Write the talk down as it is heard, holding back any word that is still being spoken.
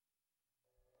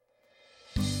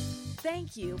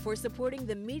Thank you for supporting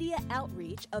the media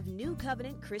outreach of New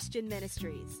Covenant Christian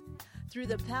Ministries. Through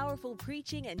the powerful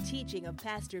preaching and teaching of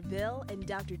Pastor Bill and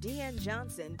Dr. Deanne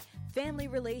Johnson, family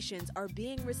relations are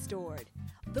being restored.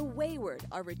 The wayward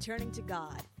are returning to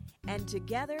God. And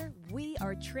together, we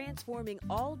are transforming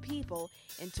all people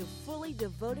into fully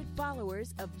devoted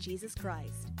followers of Jesus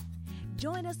Christ.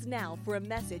 Join us now for a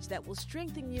message that will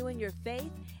strengthen you in your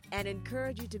faith and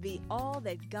encourage you to be all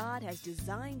that God has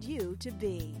designed you to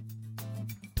be.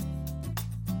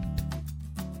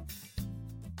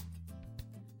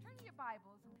 Turn your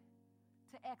Bibles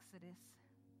to Exodus.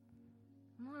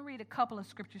 I'm going to read a couple of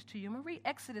scriptures to you. I'm going to read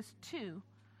Exodus 2,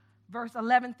 verse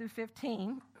 11 through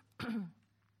 15.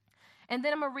 And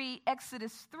then I'm going to read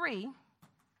Exodus 3,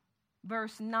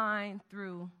 verse 9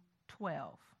 through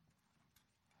 12.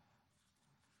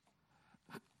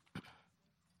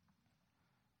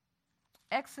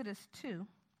 Exodus 2.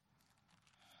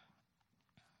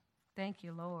 Thank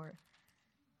you, Lord.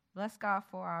 Bless God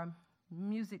for our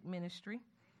music ministry.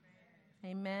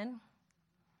 Amen.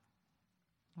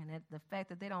 And the fact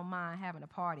that they don't mind having a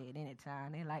party at any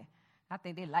time. I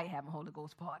think they like having Holy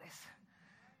Ghost parties.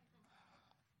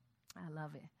 I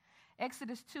love it.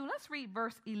 Exodus 2, let's read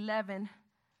verse 11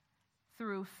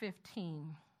 through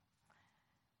 15.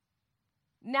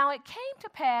 Now it came to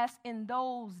pass in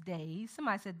those days,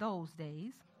 somebody said those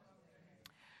days,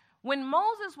 when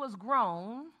Moses was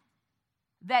grown,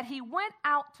 that he went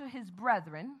out to his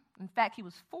brethren. In fact, he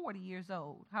was 40 years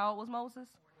old. How old was Moses?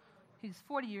 He was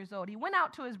 40 years old. He went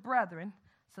out to his brethren,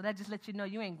 so that just lets you know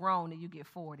you ain't grown till you get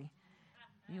 40.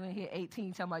 You ain't here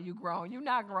 18 talking about you grown. You're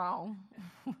not grown.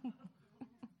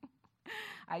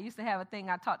 I used to have a thing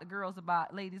I taught the girls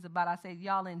about, ladies about. I said,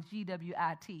 y'all in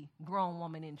GWIT, grown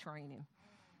woman in training.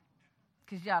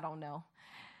 Because y'all don't know.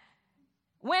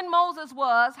 When Moses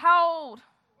was, how old?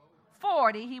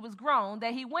 40, he was grown,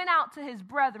 that he went out to his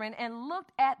brethren and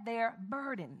looked at their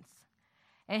burdens.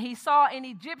 And he saw an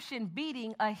Egyptian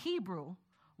beating a Hebrew,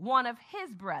 one of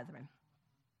his brethren.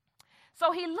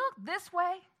 So he looked this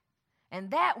way and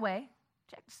that way,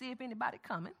 check to see if anybody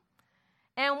coming.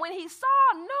 And when he saw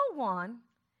no one,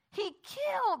 he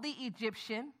killed the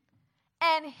Egyptian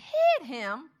and hid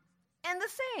him in the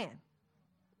sand.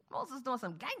 Moses doing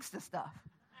some gangster stuff.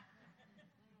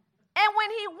 And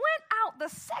when he went out the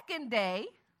second day,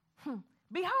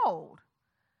 behold,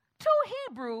 2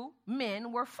 Hebrew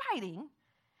men were fighting.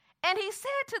 And he said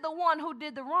to the one who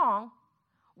did the wrong,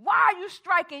 why are you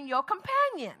striking your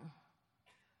companion?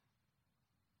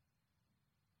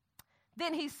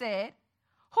 Then he said,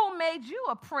 who made you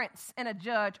a prince and a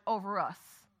judge over us?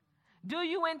 Do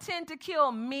you intend to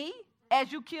kill me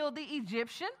as you killed the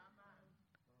Egyptian?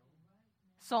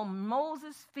 So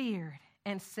Moses feared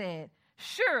and said,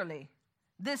 surely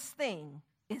this thing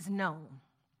is known.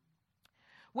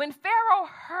 When Pharaoh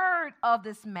heard of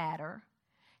this matter,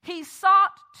 he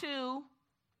sought to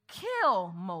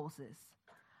kill Moses.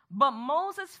 But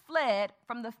Moses fled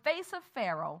from the face of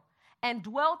Pharaoh and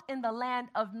dwelt in the land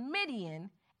of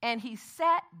Midian, and he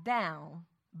sat down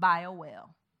by a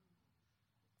well.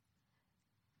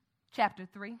 Chapter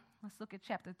 3. Let's look at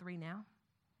chapter 3 now.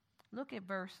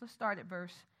 Let's start at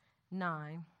verse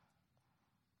 9.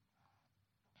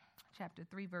 Chapter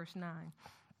 3, verse 9.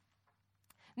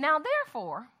 Now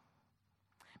therefore,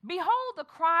 behold, the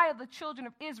cry of the children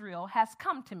of Israel has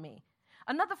come to me.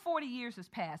 Another 40 years has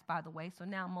passed, by the way, so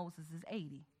now Moses is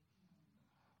 80.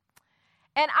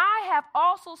 And I have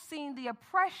also seen the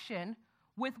oppression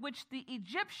with which the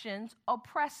Egyptians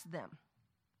oppress them.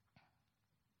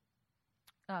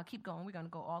 Keep going. We're going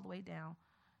to go all the way down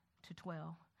to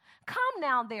 12. Come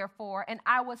now, therefore, and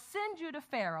I will send you to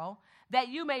Pharaoh, that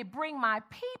you may bring my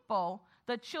people,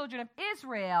 the children of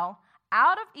Israel,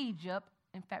 out of Egypt.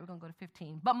 In fact, we're going to go to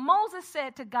 15. But Moses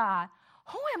said to God,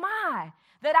 who am I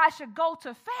that I should go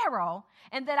to Pharaoh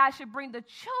and that I should bring the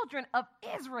children of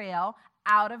Israel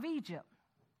out of Egypt?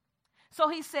 So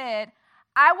he said,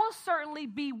 I will certainly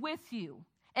be with you,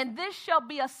 and this shall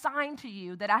be a sign to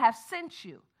you that I have sent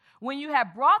you. When you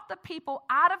have brought the people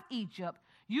out of Egypt,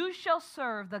 you shall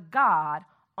serve the God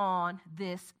on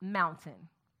this mountain.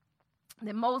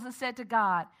 Then Moses said to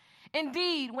God,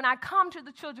 indeed, when I come to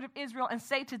the children of Israel and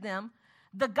say to them,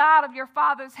 the God of your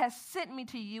fathers has sent me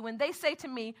to you, and they say to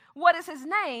me, what is his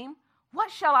name?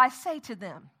 What shall I say to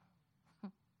them?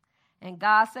 And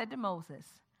God said to Moses,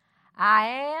 I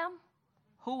am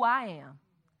who I am.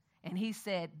 And he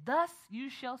said, thus you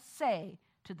shall say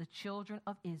to the children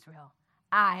of Israel,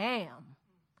 I am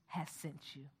has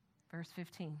sent you. Verse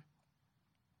 15.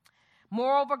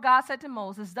 Moreover, God said to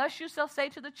Moses, thus you shall say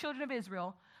to the children of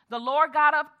Israel, the Lord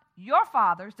God of your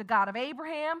fathers, the God of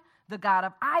Abraham, the God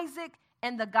of Isaac,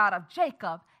 and the God of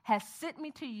Jacob has sent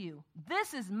me to you.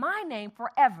 This is my name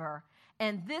forever,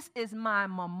 and this is my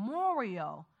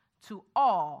memorial to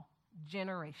all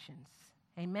generations.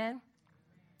 Amen.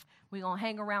 We're going to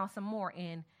hang around some more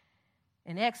in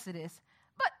Exodus.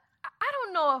 But I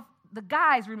don't know if the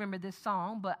guys remember this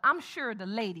song, but I'm sure the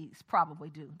ladies probably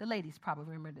do. The ladies probably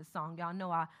remember this song. Y'all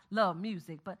know I love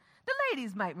music, but the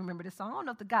ladies might remember this song. I don't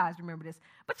know if the guys remember this.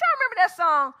 But y'all remember that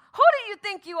song, Who Do You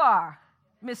Think You Are,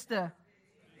 Mr.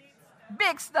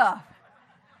 Big Stuff?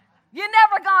 You're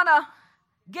never gonna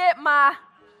get my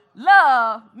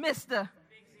love, Mr.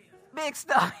 Big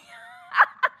Stuff.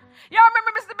 Y'all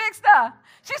remember Mr. Big Stuff?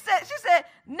 She said,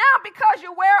 now because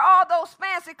you wear all those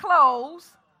fancy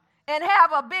clothes and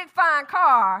have a big fine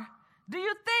car, do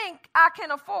you think I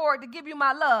can afford to give you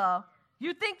my love?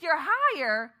 You think you're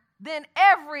higher than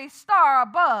every star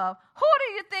above. Who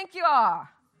do you think you are,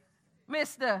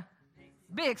 Mr.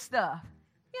 Big Stuff?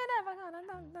 You're never gonna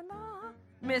know,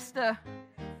 Mr.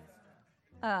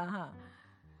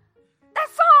 That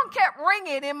song kept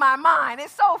ringing in my mind.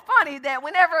 It's so funny that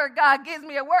whenever God gives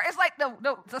me a word, it's like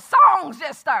the songs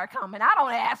just start coming. I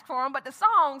don't ask for them, but the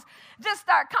songs just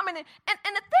start coming. And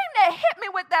the thing that hit me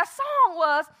with that song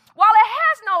was, while it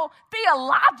has no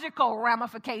theological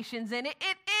ramifications in it,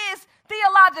 it is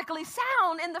theologically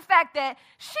sound in the fact that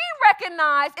she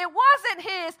recognized it wasn't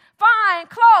his fine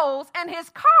clothes and his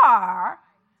car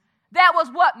that was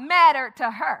what mattered to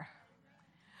her.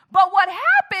 But what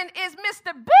happened is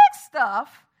Mr. Big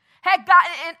Stuff had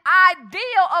gotten an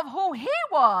idea of who he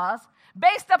was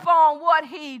based upon what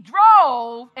he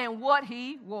drove and what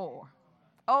he wore.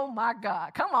 Oh, my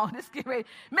God. Come on. Let's get ready.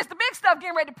 Mr. Big Stuff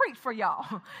getting ready to preach for y'all.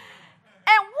 And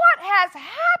what has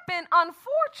happened,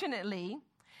 unfortunately,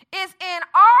 is in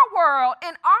our world,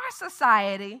 in our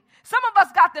society, some of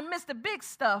us got the Mr. Big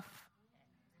Stuff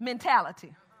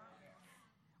mentality.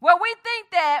 Where we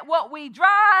think that what we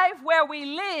drive, where we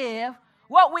live,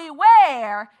 what we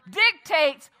wear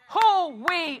dictates who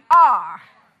we are.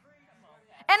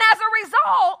 And as a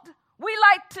result, we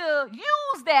like to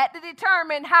use that to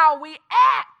determine how we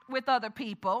act with other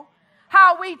people,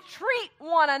 how we treat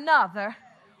one another,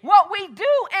 what we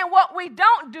do and what we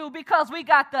don't do, because we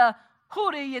got the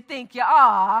who do you think you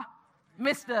are,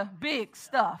 Mr. Big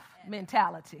Stuff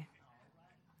mentality.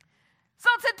 So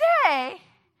today,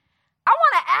 I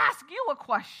want to ask you a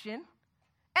question,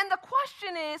 and the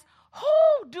question is,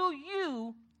 who do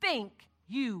you think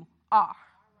you are?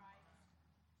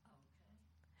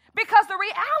 Because the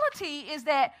reality is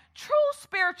that true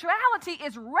spirituality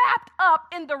is wrapped up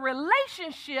in the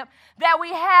relationship that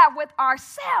we have with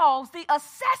ourselves. The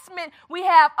assessment we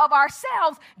have of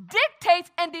ourselves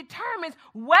dictates and determines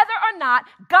whether or not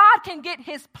God can get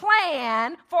his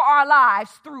plan for our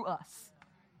lives through us.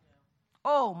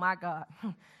 Oh, my God.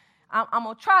 I'm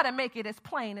going to try to make it as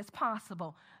plain as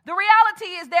possible. The reality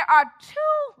is there are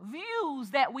two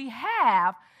views that we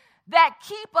have that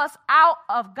keep us out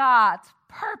of God's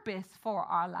purpose for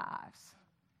our lives.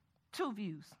 Two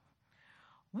views.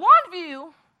 One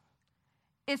view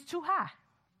is too high.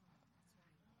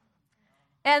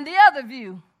 And the other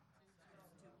view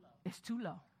is too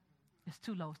low. It's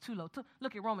too low. It's too low.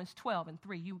 Look at Romans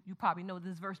 12:3. You probably know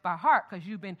this verse by heart because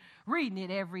you've been reading it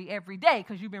every day,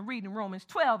 because you've been reading Romans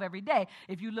 12 every day.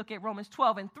 If you look at Romans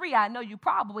 12:3, I know you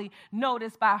probably know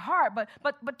this by heart, but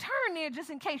turn there just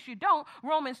in case you don't.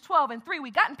 Romans 12:3.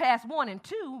 We've gotten past 1 and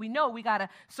 2. We know we got to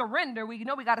surrender. We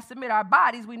know we got to submit our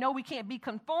bodies. We know we can't be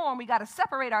conformed. We got to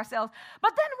separate ourselves.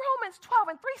 But then Romans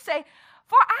 12:3 say,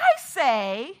 for I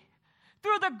say,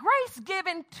 through the grace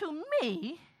given to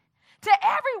me, to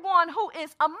everyone who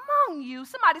is among you,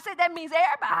 somebody say that means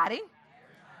everybody,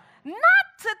 not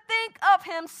to think of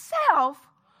himself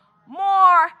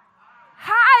more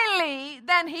highly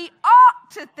than he ought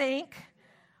to think,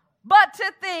 but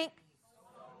to think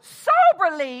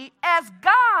soberly as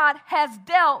God has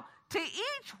dealt to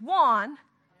each one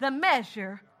the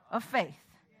measure of faith.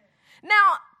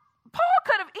 Now, Paul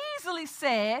could have easily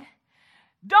said,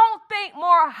 don't think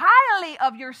more highly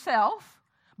of yourself,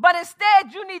 but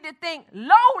instead, you need to think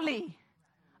lowly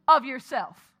of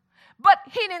yourself. But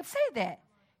he didn't say that.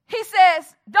 He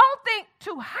says, don't think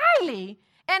too highly,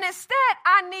 and instead,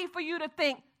 I need for you to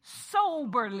think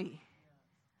soberly.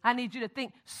 I need you to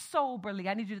think soberly.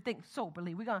 I need you to think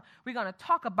soberly. We're gonna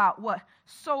talk about what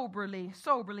soberly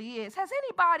is. Has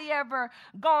anybody ever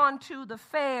gone to the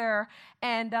fair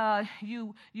and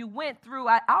you went through?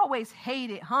 I always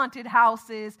hated haunted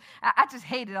houses. I just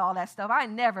hated all that stuff. I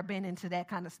ain't never been into that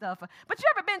kind of stuff. But you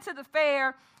ever been to the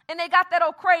fair and they got that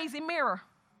old crazy mirror?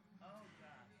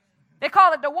 They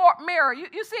call it the warp mirror.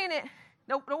 You seen it?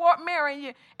 the warped mirror,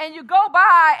 and you go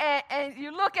by and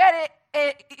you look at it.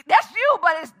 That's you,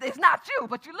 but it's not you.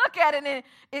 But you look at it, and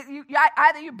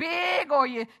either you're big or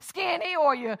you're skinny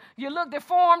or you look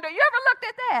deformed. Or you ever looked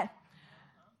at that?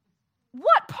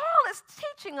 What Paul is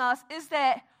teaching us is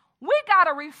that we got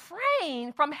to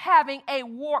refrain from having a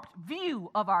warped view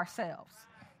of ourselves.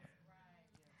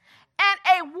 And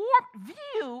a warped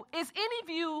view is any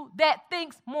view that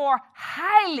thinks more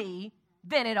highly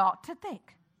than it ought to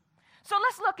think. So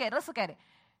let's look at it.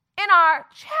 In our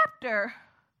chapter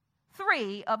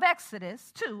 2 of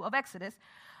Exodus,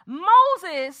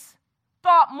 Moses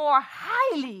thought more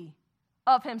highly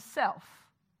of himself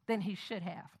than he should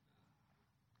have.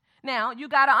 Now, you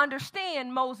got to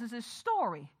understand Moses'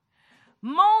 story.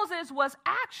 Moses was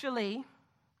actually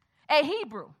a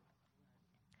Hebrew.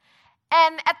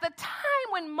 And at the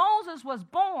time when Moses was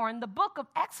born, the book of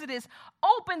Exodus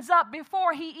opens up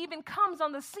before he even comes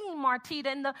on the scene, Martita.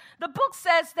 And the book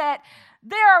says that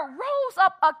there rose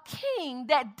up a king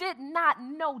that did not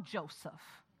know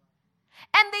Joseph.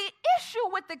 And the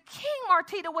issue with the king,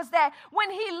 Martita, was that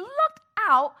when he looked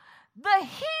out, the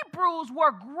Hebrews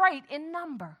were great in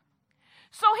number.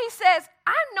 So he says,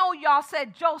 I know y'all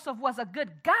said Joseph was a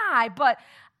good guy, but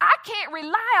I can't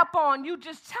rely upon you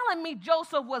just telling me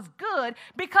Joseph was good,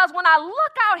 because when I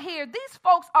look out here, these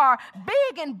folks are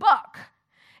big and buck,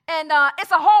 and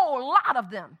it's a whole lot of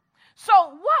them. So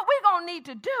what we're going to need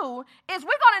to do is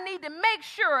we're going to need to make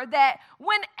sure that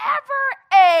whenever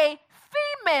a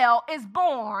female is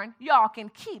born, y'all can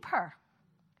keep her.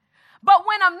 But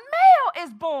when a male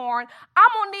is born, I'm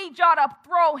going to need y'all to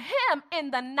throw him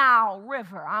in the Nile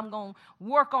River. I'm going to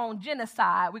work on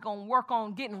genocide. We're going to work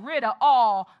on getting rid of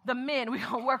all the men. We're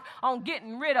going to work on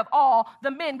getting rid of all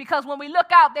the men, because when we look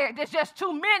out there, there's just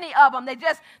too many of them. They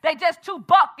just too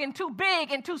buck and too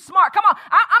big and too smart. Come on,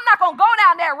 I'm not going to go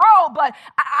down that road, but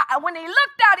when he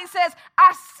looked out, he says,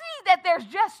 I see that there's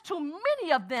just too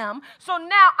many of them, so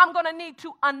now I'm going to need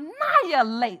to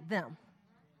annihilate them.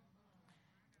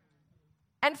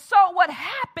 And so what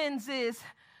happens is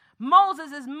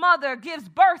Moses' mother gives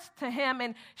birth to him,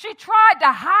 and she tried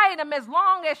to hide him as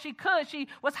long as she could. She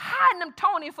was hiding him,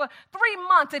 Tony, for 3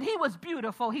 months, and he was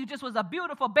beautiful. He just was a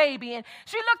beautiful baby. And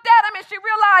she looked at him, and she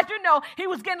realized, he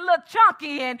was getting a little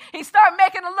chunky, and he started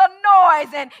making a little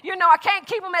noise. And, I can't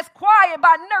keep him as quiet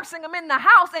by nursing him in the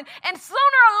house. And sooner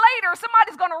or later,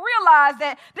 somebody's going to realize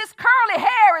that this curly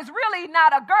hair is really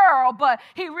not a girl, but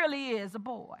he really is a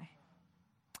boy.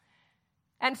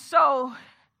 And so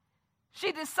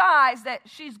she decides that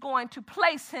she's going to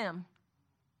place him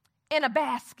in a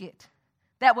basket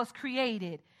that was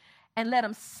created and let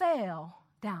him sail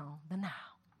down the Nile.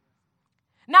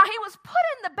 Now, he was put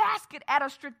in the basket at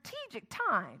a strategic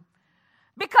time,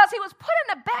 because he was put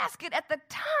in the basket at the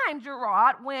time,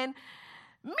 Gerard, when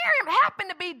Miriam happened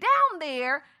to be down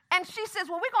there, and she says,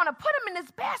 well, we're going to put him in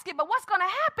this basket, but what's going to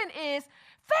happen is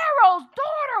Pharaoh's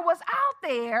daughter was out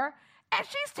there, and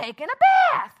she's taking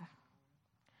a bath.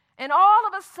 And all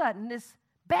of a sudden, this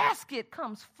basket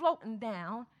comes floating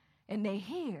down, and they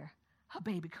hear her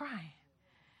baby crying.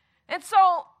 And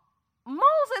so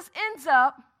Moses ends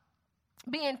up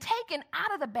being taken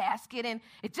out of the basket, and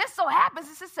it just so happens,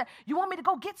 his sister said, you want me to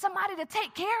go get somebody to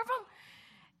take care of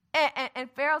him? And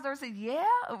Pharaoh's daughter said, yeah,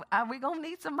 we're going to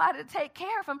need somebody to take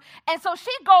care of him. And so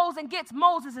she goes and gets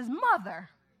Moses' mother.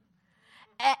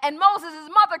 And Moses'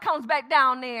 mother comes back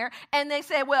down there, and they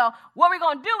say, well, what we're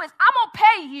going to do is I'm going to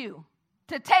pay you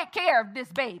to take care of this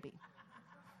baby.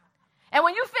 And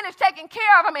when you finish taking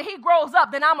care of him and he grows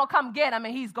up, then I'm going to come get him,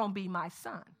 and he's going to be my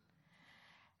son.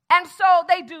 And so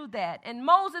they do that. And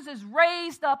Moses is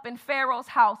raised up in Pharaoh's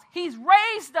house. He's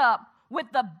raised up with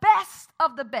the best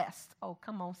of the best. Oh,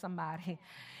 come on, somebody.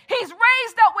 He's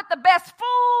raised up with the best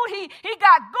food. He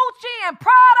got Gucci and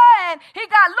Prada, and he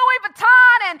got Louis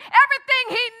Vuitton, and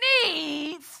everything he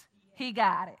needs, he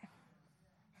got it.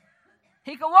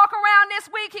 He can walk around this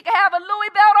week, he can have a Louis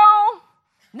belt on.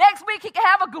 Next week, he can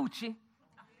have a Gucci.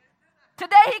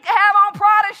 Today, he could have on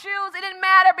Prada shoes. It didn't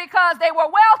matter because they were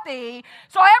wealthy.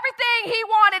 So everything he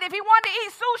wanted, if he wanted to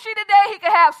eat sushi today, he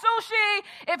could have sushi.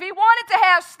 If he wanted to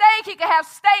have steak, he could have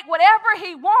steak. Whatever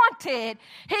he wanted,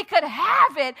 he could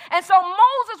have it. And so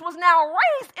Moses was now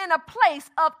raised in a place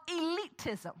of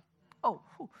elitism. Oh.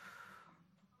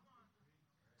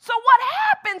 So what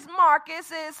happens, Marcus,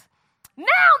 is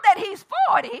now that he's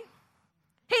 40,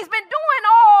 he's been doing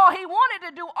all he wanted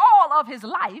to do all of his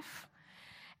life.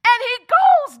 And he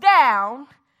goes down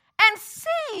and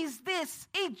sees this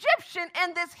Egyptian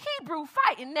and this Hebrew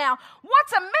fighting. Now,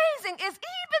 what's amazing is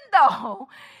even though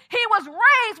he was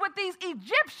raised with these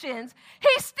Egyptians, he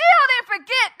still didn't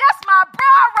forget, that's my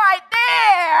bra right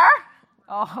there.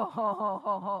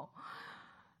 Oh.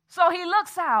 So he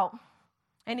looks out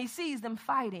and he sees them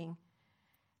fighting.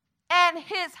 And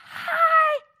his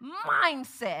high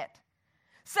mindset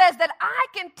says that I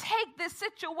can take this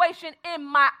situation in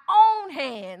my own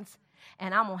hands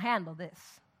and I'm going to handle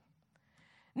this.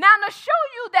 Now, to show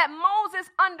you that Moses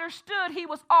understood he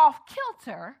was off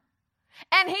kilter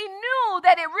and he knew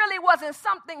that it really wasn't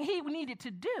something he needed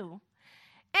to do,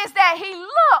 is that he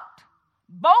looked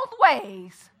both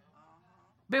ways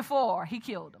before he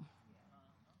killed him.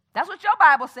 That's what your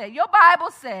Bible said. Your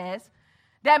Bible says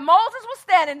that Moses was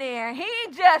standing there and he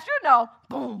just,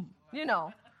 boom,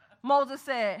 Moses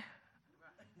said,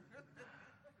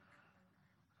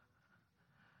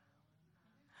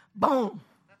 boom.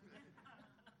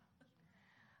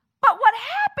 But what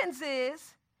happens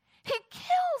is he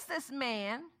kills this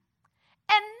man,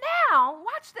 and now,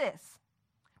 watch this,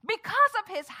 because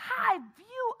of his high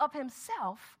view of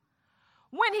himself,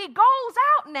 when he goes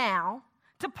out now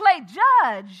to play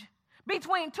judge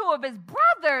between two of his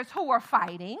brothers who are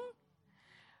fighting,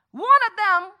 one of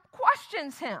them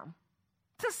questions him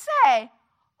to say,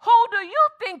 who do you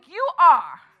think you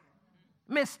are,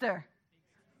 Mr.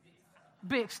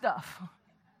 Big Stuff?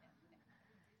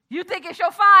 You think it's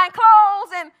your fine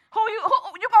clothes and who you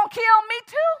gonna kill me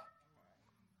too?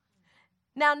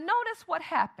 Now notice what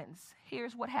happens.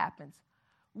 Here's what happens.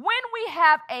 When we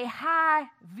have a high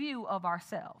view of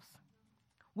ourselves,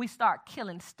 we start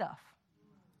killing stuff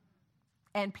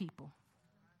and people.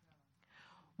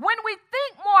 When we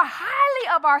think more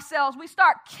highly of ourselves, we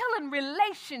start killing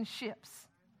relationships.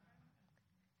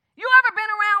 You ever been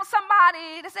around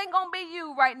somebody, this ain't going to be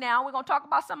you right now, we're going to talk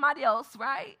about somebody else,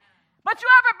 right? But you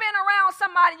ever been around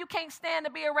somebody you can't stand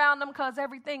to be around them because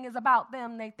everything is about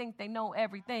them. They think they know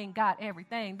everything, got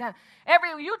everything done.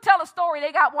 You tell a story,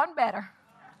 they got one better.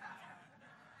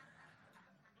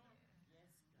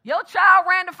 Your child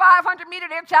ran the 500 meter,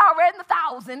 their child ran the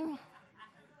 1,000.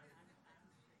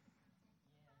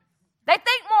 They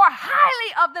think more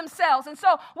highly of themselves. And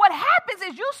so what happens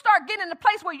is you start getting in a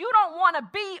place where you don't want to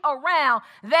be around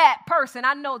that person.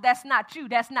 I know that's not you.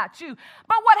 That's not you.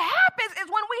 But what happens is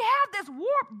when we have this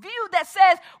warped view that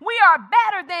says we are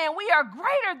better than, we are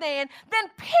greater than, then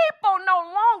people no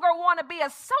longer want to be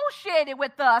associated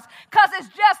with us because it's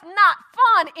just not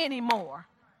fun anymore.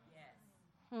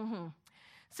 Mm-hmm.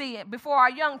 See, before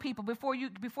our young people, before you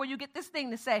get this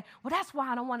thing to say, well, that's why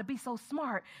I don't want to be so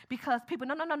smart, because people,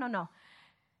 no.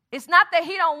 It's not that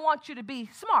he don't want you to be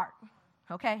smart.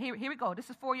 Okay, here we go. This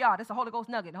is for y'all. This is a Holy Ghost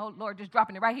nugget. The Holy Lord just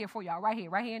dropping it right here for y'all, right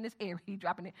here in this area. He's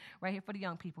dropping it right here for the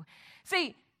young people.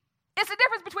 See, it's the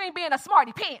difference between being a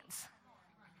smarty pants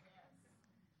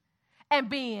and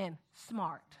being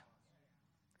smart.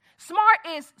 Smart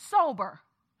is sober.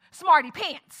 Smarty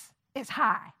pants is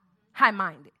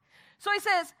high-minded. So he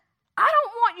says, I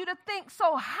don't want you to think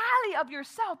so highly of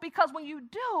yourself, because when you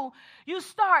do, you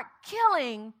start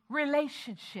killing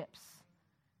relationships.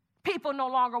 People no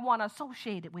longer want to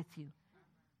associate it with you.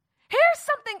 Here's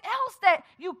something else that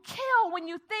you kill when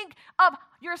you think of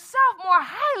yourself more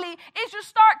highly, is you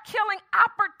start killing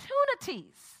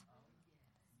opportunities.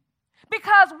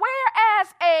 Because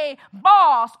whereas a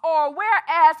boss or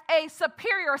whereas a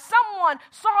superior, someone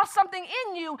saw something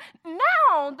in you,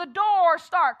 now the doors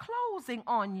start closing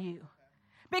on you.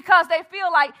 Because they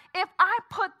feel like, if I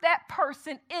put that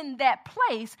person in that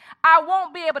place, I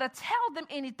won't be able to tell them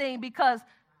anything because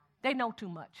they know too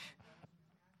much.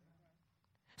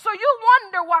 So you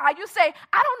wonder why. You say,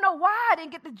 I don't know why I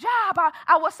didn't get the job.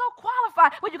 I was so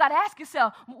qualified. Well, you got to ask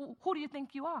yourself, who do you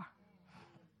think you are?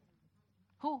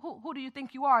 Who do you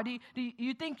think you are? Do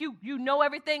you think you know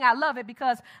everything? I love it,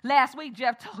 because last week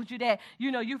Jeff told you that,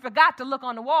 you forgot to look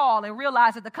on the wall and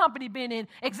realize that the company been in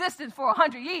existence for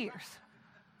 100 years.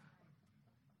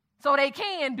 So they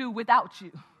can do without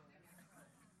you.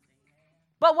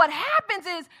 But what happens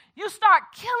is you start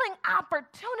killing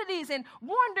opportunities and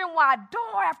wondering why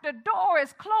door after door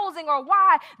is closing, or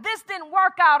why this didn't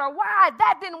work out, or why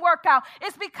that didn't work out.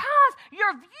 It's because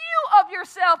your view of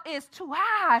yourself is too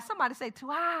high. Somebody say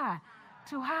too high,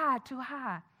 too high, too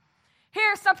high.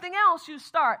 Here's something else you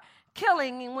start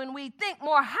killing. And when we think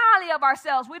more highly of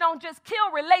ourselves, we don't just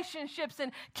kill relationships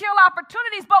and kill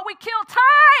opportunities, but we kill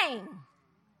time.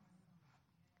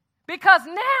 Because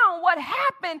now what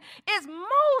happened is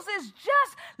Moses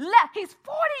just left. He's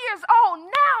 40 years old.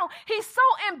 Now he's so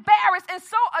embarrassed and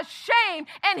so ashamed,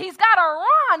 and he's got to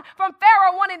run from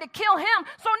Pharaoh wanting to kill him.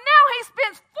 So now he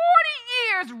spends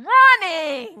 40 years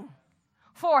running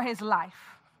for his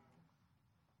life.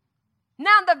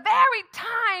 Now, the very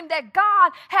time that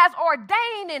God has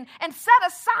ordained and set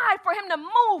aside for him to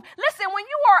move, listen, when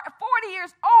you are 40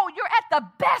 years old, you're at the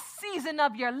best season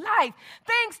of your life.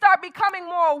 Things start becoming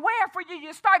more aware for you.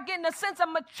 You start getting a sense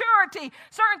of maturity.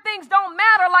 Certain things don't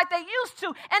matter like they used to.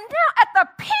 And now at the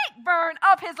peak burn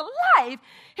of his life,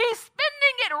 he's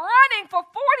spending it running for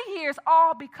 40 years,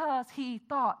 all because he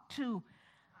thought too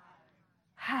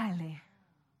highly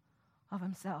of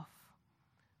himself.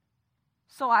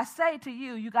 So I say to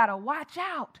you, you got to watch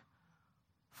out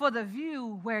for the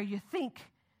view where you think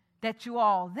that you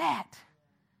all that,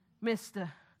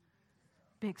 Mr.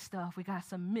 Big Stuff. We got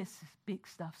some Mrs. Big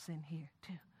Stuffs in here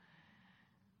too.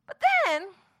 But then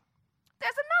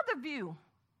there's another view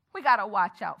we got to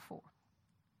watch out for.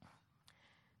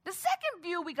 The second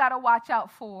view we got to watch out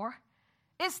for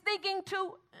is thinking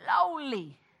too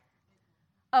lowly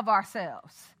of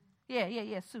ourselves.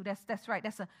 Yeah, Sue, that's right.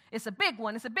 It's a big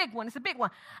one. It's a big one.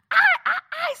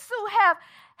 I Sue,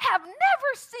 have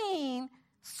never seen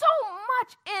so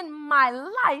much in my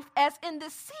life as in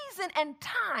this season and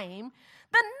time,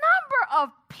 the number of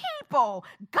people,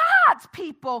 God's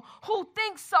people, who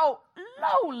think so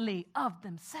lowly of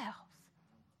themselves.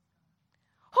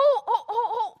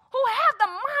 Who have the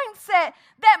mindset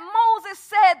that Moses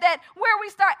said, that where we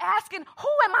start asking, who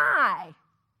am I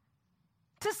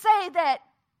to say that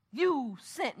you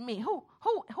sent me? Who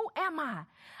am I?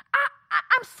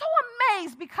 I'm so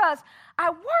amazed because I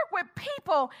work with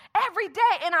people every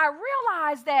day, and I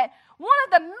realize that one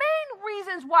of the main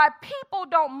reasons why people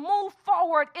don't move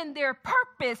forward in their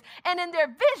purpose and in their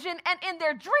vision and in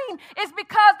their dream is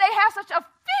because they have such a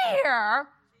fear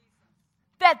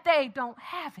that they don't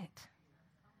have it.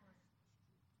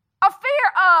 A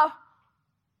fear of,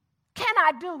 can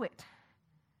I do it?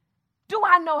 Do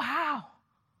I know how?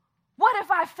 What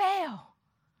if I fail?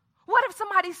 What if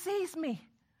somebody sees me?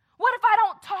 What if I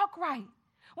don't talk right?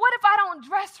 What if I don't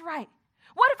dress right?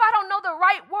 What if I don't know the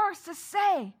right words to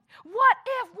say? What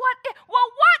if? Well,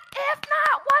 what if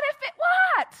not? What if it,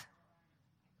 what?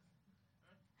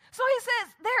 So he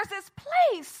says there's this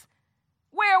place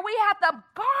where we have to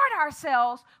guard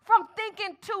ourselves from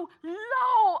thinking too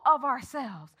low of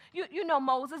ourselves. You know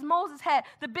Moses. Moses had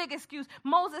the big excuse.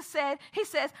 Moses said, he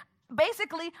says,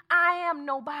 basically, I am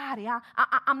nobody.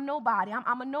 I'm nobody.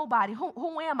 I'm a nobody.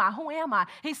 Who am I? Who am I?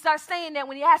 He starts saying that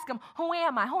when he asks him, who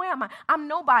am I? Who am I? I'm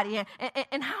nobody.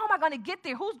 And how am I going to get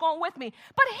there? Who's going with me?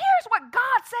 But here's what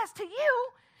God says to you.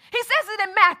 He says it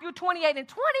in Matthew 28 and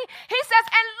 20. He says,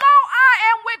 and lo, I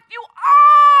am with you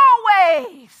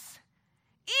always,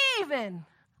 even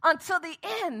until the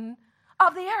end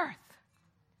of the earth.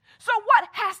 So what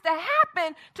has to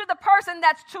happen to the person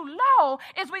that's too low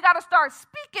is we got to start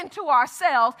speaking to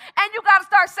ourselves, and you got to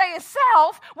start saying,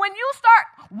 self, when you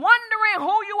start wondering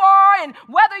who you are and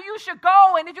whether you should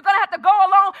go and if you're going to have to go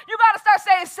alone, you got to start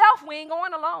saying, self, we ain't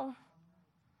going alone.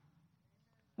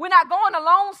 We're not going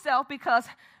alone, self, because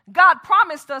God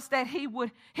promised us that he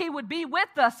would be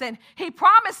with us, and he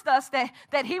promised us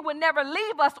that he would never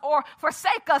leave us or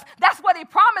forsake us. That's what he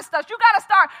promised us. You got to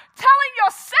start telling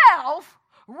yourself.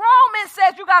 Romans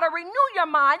says you got to renew your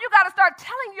mind. You got to start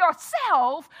telling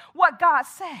yourself what God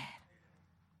said.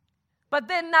 But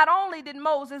then not only did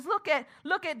Moses, look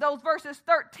at those verses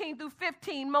 13 through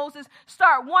 15, Moses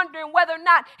start wondering whether or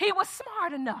not he was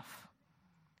smart enough.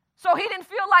 So he didn't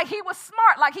feel like he was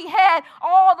smart, like he had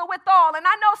all the withal. And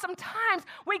I know sometimes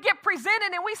we get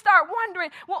presented and we start wondering,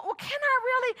 well can I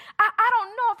really? I don't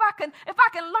know if I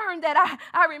can learn that.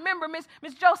 I remember Miss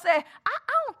Jo said, I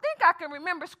don't think I can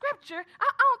remember scripture. I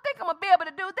don't think I'm going to be able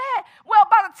to do that. Well,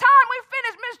 by the time we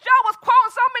finished, Miss Jo was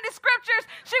quoting so many scriptures.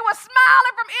 She was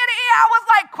smiling from ear to ear. I was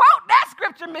like, quote that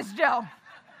scripture, Miss Jo.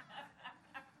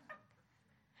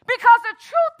 Because the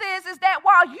truth is that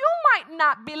while you might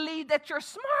not believe that you're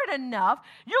smart enough,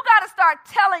 you got to start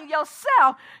telling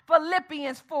yourself,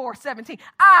 Philippians 4:17,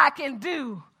 I can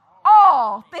do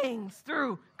all things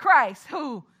through Christ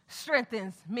who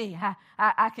strengthens me.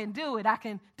 I can do it. I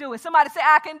can do it. Somebody say,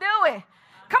 I can do it.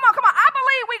 Come on. I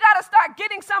believe we got to start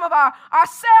getting some of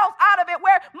ourselves out of it,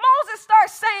 where Moses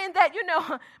starts saying that,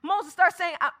 Moses starts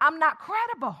saying, I'm not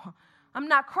credible. I'm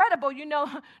not credible.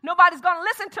 Nobody's going to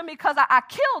listen to me because I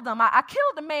killed him. I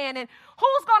killed the man, and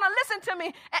who's going to listen to me?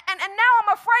 And now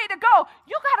I'm afraid to go.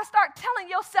 You got to start telling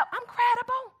yourself, I'm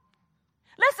credible.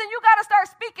 Listen, you got to start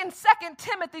speaking 2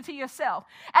 Timothy to yourself.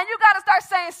 And you got to start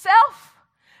saying, self,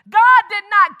 God did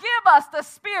not give us the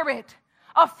spirit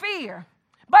of fear,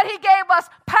 but he gave us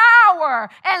power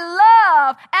and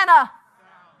love and a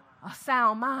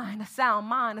sound mind.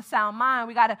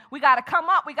 We gotta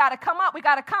come up.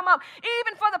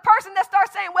 Even for the person that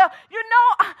starts saying, well,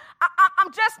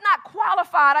 I'm just not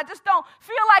qualified. qualified. I just don't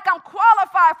feel like I'm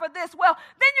qualified for this. Well,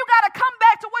 then you got to come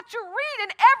back to what you're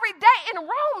reading every day in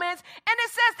Romans, and it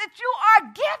says that you are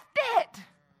gifted.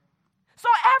 So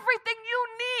everything you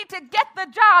need to get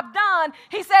the job done,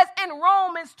 he says in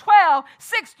Romans 12,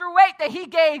 6 through 8, that he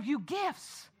gave you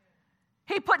gifts.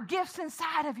 He put gifts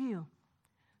inside of you.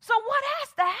 So what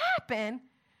has to happen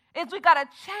is we got to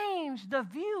change the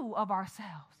view of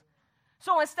ourselves.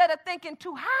 So instead of thinking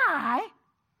too high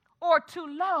or too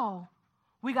low,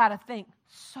 we got to think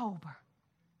sober.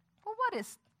 Well, what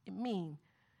does it mean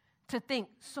to think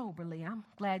soberly? I'm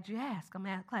glad you asked.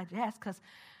 Because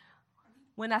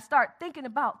when I start thinking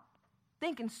about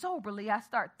thinking soberly, I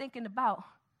start thinking about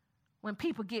when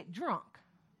people get drunk.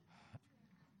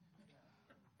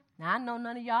 Now, I know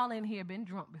none of y'all in here been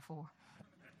drunk before,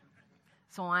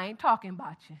 so I ain't talking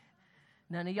about you.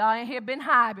 None of y'all in here been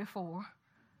high before,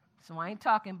 so I ain't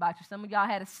talking about you. Some of y'all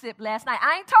had a sip last night.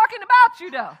 I ain't talking about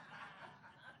you, though.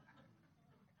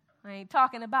 I ain't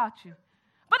talking about you.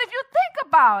 But if you think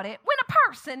about it, when a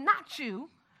person, not you,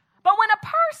 but when a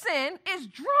person is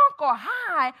drunk or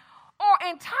high or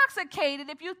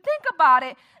intoxicated, if you think about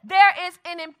it, there is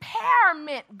an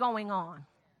impairment going on.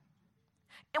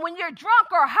 And when you're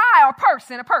drunk or high, or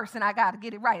a person, I got to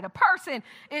get it right. A person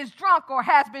is drunk or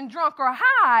has been drunk or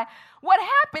high, what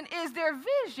happened is their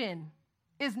vision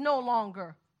is no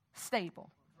longer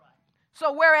stable.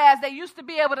 So whereas they used to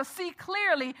be able to see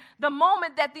clearly, the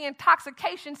moment that the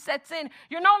intoxication sets in,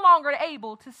 you're no longer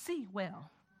able to see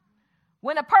well.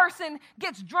 When a person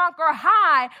gets drunk or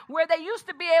high, where they used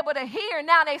to be able to hear,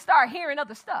 now they start hearing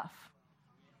other stuff.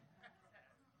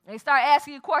 They start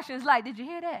asking you questions like, did you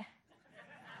hear that?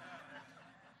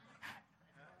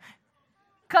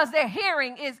 Because their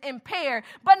hearing is impaired.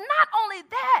 But not only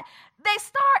that, they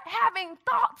start having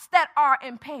thoughts that are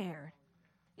impaired.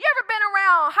 You ever been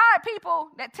around high people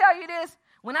that tell you this?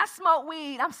 When I smoke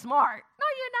weed, I'm smart. No,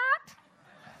 you're not.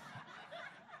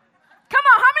 Come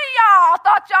on, how many of y'all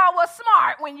thought y'all was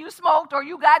smart when you smoked or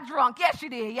you got drunk? Yes, you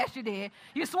did. Yes, you did.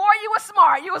 You swore you were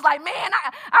smart. You was like, man,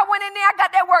 I went in there, I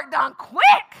got that work done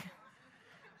quick.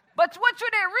 But what you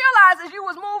didn't realize is you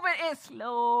was moving in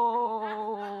slow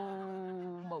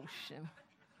motion.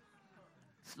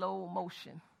 Slow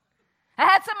motion. I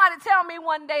had somebody tell me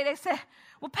one day, they said,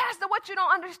 well, Pastor, what you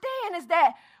don't understand is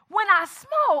that when I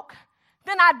smoke,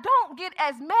 then I don't get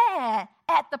as mad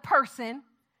at the person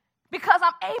because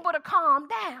I'm able to calm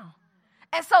down.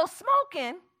 And so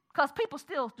smoking, because people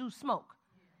still do smoke.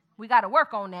 We got to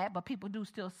work on that, but people do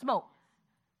still smoke.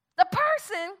 The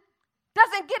person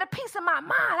doesn't get a piece of my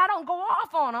mind. I don't go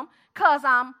off on them because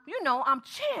I'm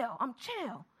chill.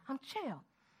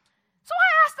 So I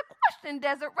asked the question,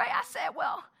 Desiree. I said,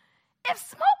 well, if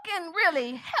smoking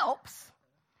really helps,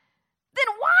 then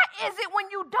why is it when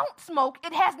you don't smoke,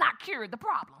 it has not cured the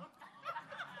problem?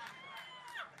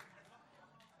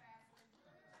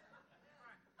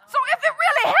 So if it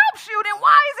really helps you, then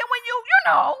why is it when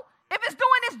if it's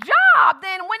doing its job,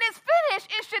 then when it's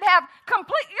finished, it should have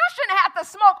you shouldn't have to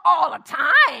smoke all the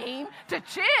time to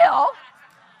chill.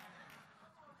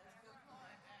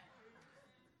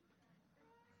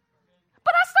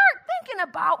 But I start thinking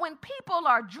about when people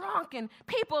are drunk and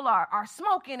people are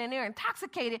smoking and they're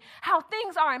intoxicated, how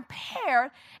things are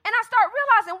impaired. And I start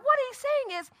realizing what he's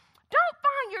saying is, don't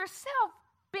find yourself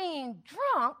being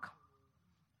drunk,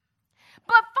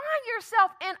 but find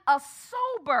yourself in a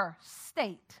sober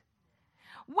state,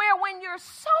 where when you're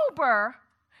sober,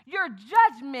 your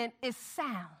judgment is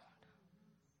sound.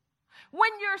 When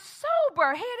you're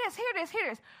sober, hear this.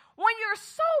 When you're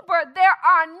sober, there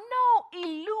are no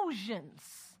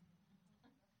illusions.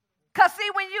 Because see,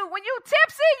 when you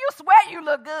tipsy, you swear you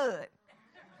look good.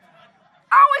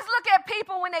 I always look at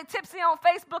people when they tipsy on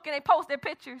Facebook and they post their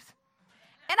pictures.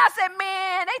 And I said,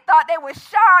 man, they thought they were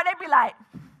sharp. They'd be like...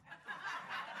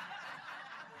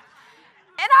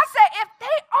 And I said, if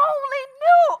they only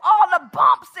knew all the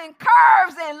bumps and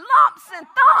curves and lumps and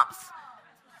thumps,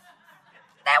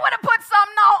 they would have put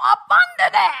something on up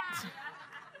under that.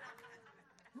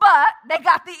 But they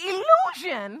got the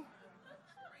illusion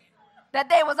that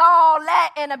they was all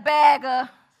that in a bag of,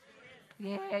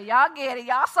 yeah, y'all get it.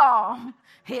 Y'all saw them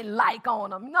hitting like on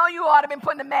them. No, you ought to have been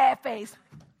putting a mad face.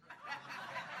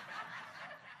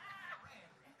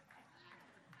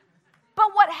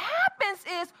 But what happens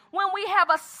is when we have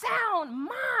a sound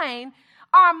mind,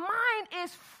 our mind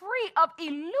is free of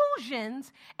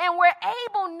illusions, and we're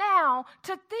able now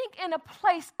to think in a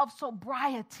place of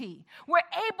sobriety. We're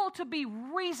able to be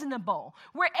reasonable.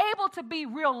 We're able to be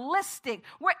realistic.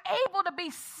 We're able to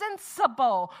be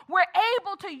sensible. We're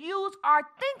able to use our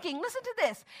thinking. Listen to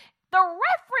this. The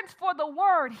reference for the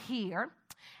word here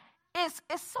It's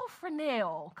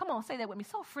sophroneo. Come on, say that with me.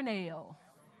 Sophroneo.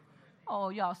 Oh,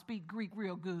 y'all speak Greek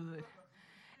real good.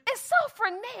 It's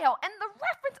sophroneo. And the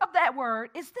reference of that word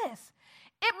is this.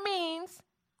 It means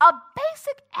a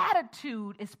basic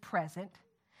attitude is present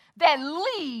that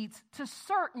leads to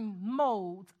certain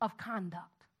modes of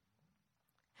conduct.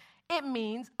 It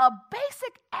means a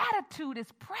basic attitude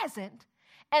is present,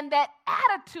 and that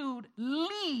attitude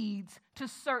leads to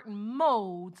certain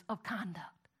modes of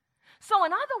conduct. So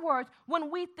in other words,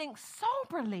 when we think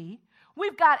soberly,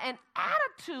 we've got an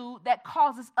attitude that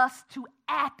causes us to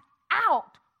act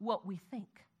out what we think.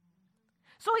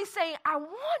 So he's saying, I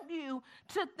want you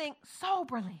to think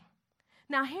soberly.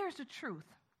 Now here's the truth.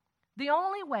 The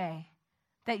only way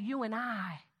that you and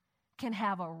I can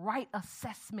have a right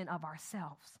assessment of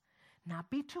ourselves, not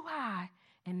be too high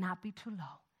and not be too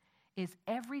low, is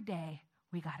every day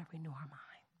we got to renew our mind.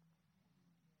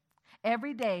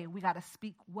 Every day we got to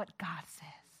speak what God says.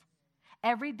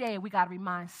 Every day we got to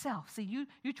remind self. See, you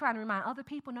trying to remind other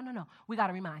people? No. We got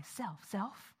to remind self.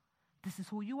 Self, this is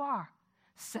who you are.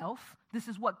 Self, this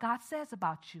is what God says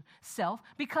about you. Self,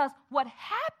 because what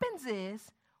happens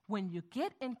is when you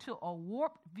get into a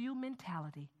warped view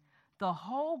mentality, the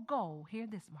whole goal, hear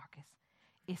this, Marcus,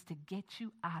 is to get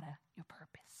you out of your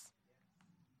purpose.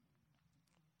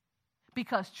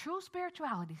 Because true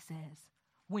spirituality says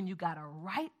when you got a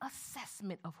right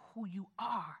assessment of who you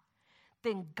are,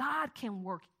 then God can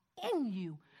work in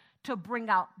you to bring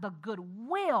out the good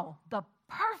will, the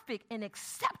perfect and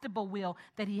acceptable will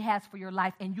that he has for your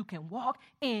life, and you can walk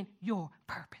in your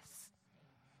purpose.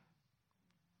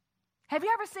 Have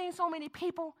you ever seen so many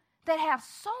people that have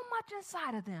so much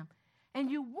inside of them,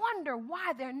 and you wonder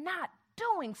why they're not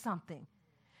doing something?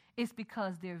 It's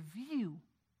because their view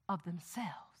of themselves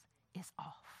is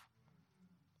off.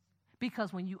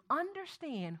 Because when you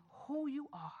understand who you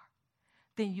are,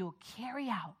 then you'll carry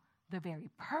out the very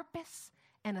purpose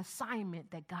and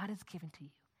assignment that God has given to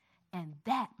you. And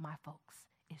that, my folks,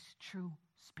 is true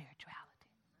spirituality.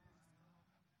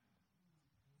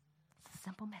 It's a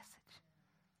simple message.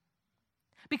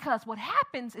 Because what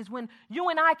happens is when you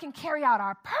and I can carry out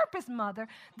our purpose, Mother,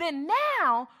 then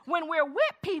now when we're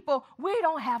with people, we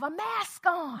don't have a mask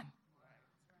on.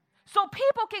 So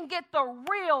people can get the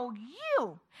real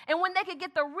you. And when they can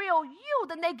get the real you,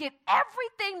 then they get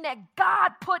everything that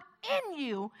God put in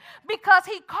you, because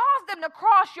he caused them to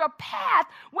cross your path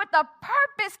with a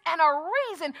purpose and a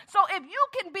reason. So if you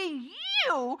can be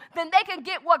you, then they can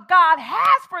get what God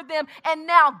has for them. And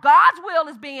now God's will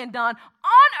is being done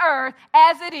on earth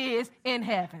as it is in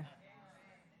heaven.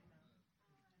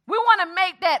 We want to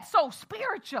make that so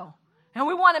spiritual. And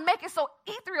we want to make it so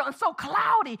ethereal and so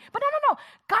cloudy. But no.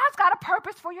 God's got a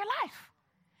purpose for your life.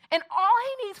 And all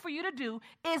he needs for you to do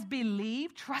is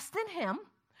believe, trust in him.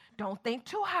 Don't think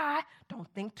too high.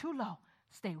 Don't think too low.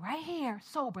 Stay right here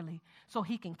soberly so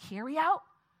he can carry out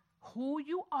who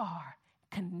you are,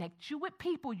 connect you with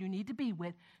people you need to be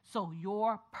with so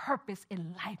your purpose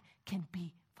in life can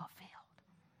be fulfilled.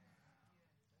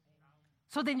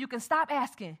 So then you can stop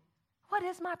asking, what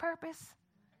is my purpose?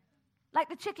 Like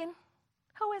the chicken.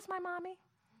 Who is my mommy?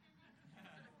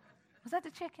 Was that the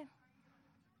chicken?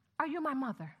 Are you my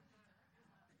mother?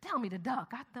 Tell me the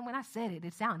duck. When I said it,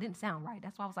 didn't sound right.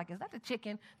 That's why I was like, is that the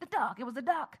chicken? The duck. It was the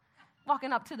duck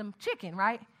walking up to the chicken,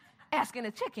 right? Asking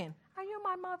the chicken, are you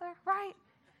my mother, right?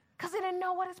 Because he didn't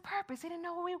know what his purpose. He didn't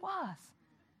know who he was.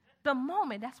 The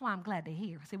moment, that's why I'm glad they're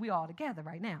here. See, we all together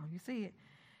right now. You see it?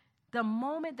 The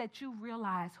moment that you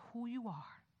realize who you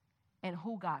are and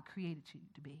who God created you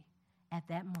to be, at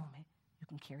that moment, you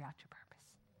can carry out your purpose.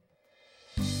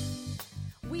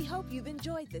 We hope you've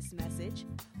enjoyed this message.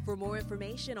 For more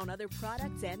information on other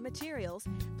products and materials,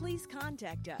 please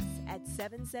contact us at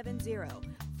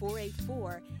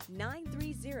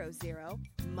 770-484-9300,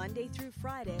 Monday through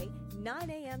Friday, 9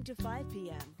 a.m. to 5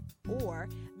 p.m. Or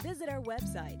visit our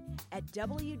website at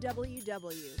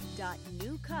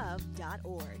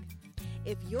www.newcov.org.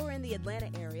 If you're in the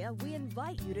Atlanta area, we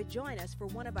invite you to join us for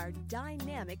one of our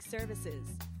dynamic services.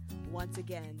 Once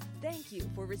again, thank you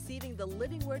for receiving the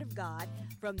living Word of God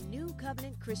from New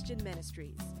Covenant Christian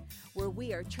Ministries, where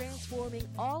we are transforming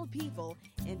all people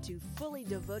into fully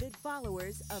devoted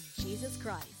followers of Jesus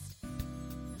Christ.